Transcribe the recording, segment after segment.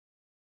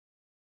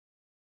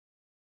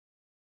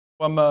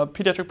I'm a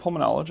pediatric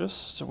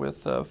pulmonologist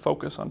with a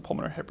focus on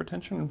pulmonary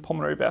hypertension and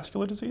pulmonary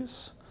vascular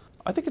disease.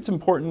 I think it's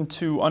important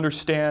to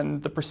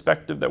understand the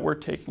perspective that we're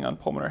taking on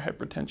pulmonary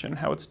hypertension and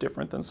how it's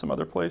different than some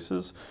other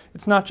places.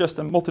 It's not just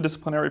a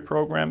multidisciplinary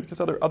program,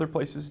 because other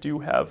places do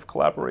have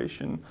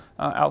collaboration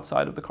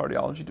outside of the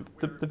cardiology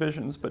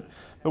divisions, but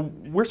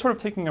we're sort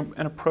of taking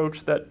an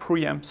approach that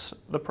preempts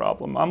the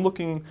problem. I'm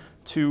looking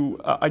to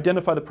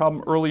identify the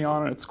problem early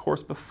on in its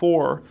course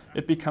before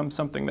it becomes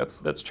something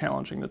that's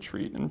challenging to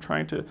treat, and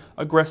trying to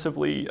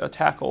aggressively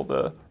tackle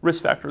the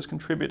risk factors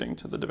contributing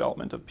to the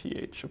development of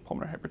PH, of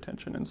pulmonary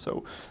hypertension. And so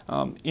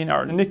in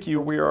our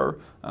NICU, we are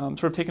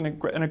sort of taking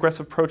an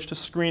aggressive approach to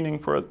screening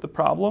for the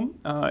problem,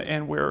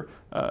 and we're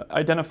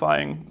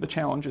identifying the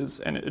challenges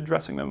and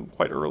addressing them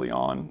quite early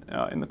on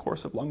in the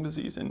course of lung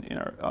disease in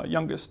our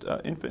youngest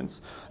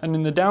infants. And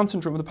in the Down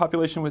syndrome, the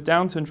population with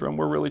Down syndrome,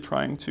 we're really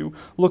trying to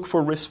look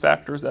for risk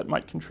factors that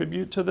might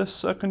contribute to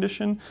this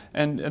condition,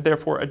 and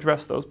therefore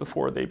address those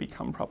before they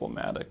become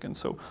problematic. And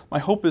so my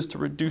hope is to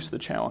reduce the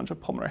challenge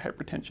of pulmonary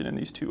hypertension in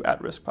these two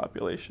at-risk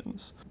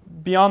populations.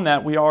 Beyond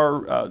that, we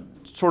are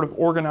sort of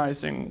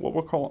organizing what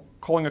we're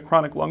calling a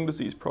chronic lung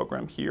disease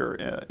program here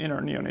in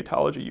our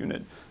neonatology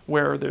unit,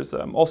 where there's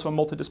also a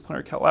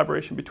multidisciplinary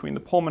collaboration between the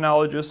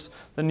pulmonologists,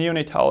 the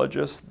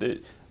neonatologists,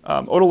 the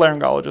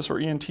otolaryngologists or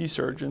ENT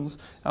surgeons,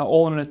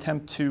 all in an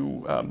attempt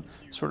to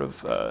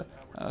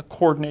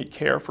coordinate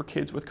care for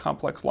kids with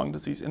complex lung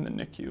disease in the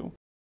NICU.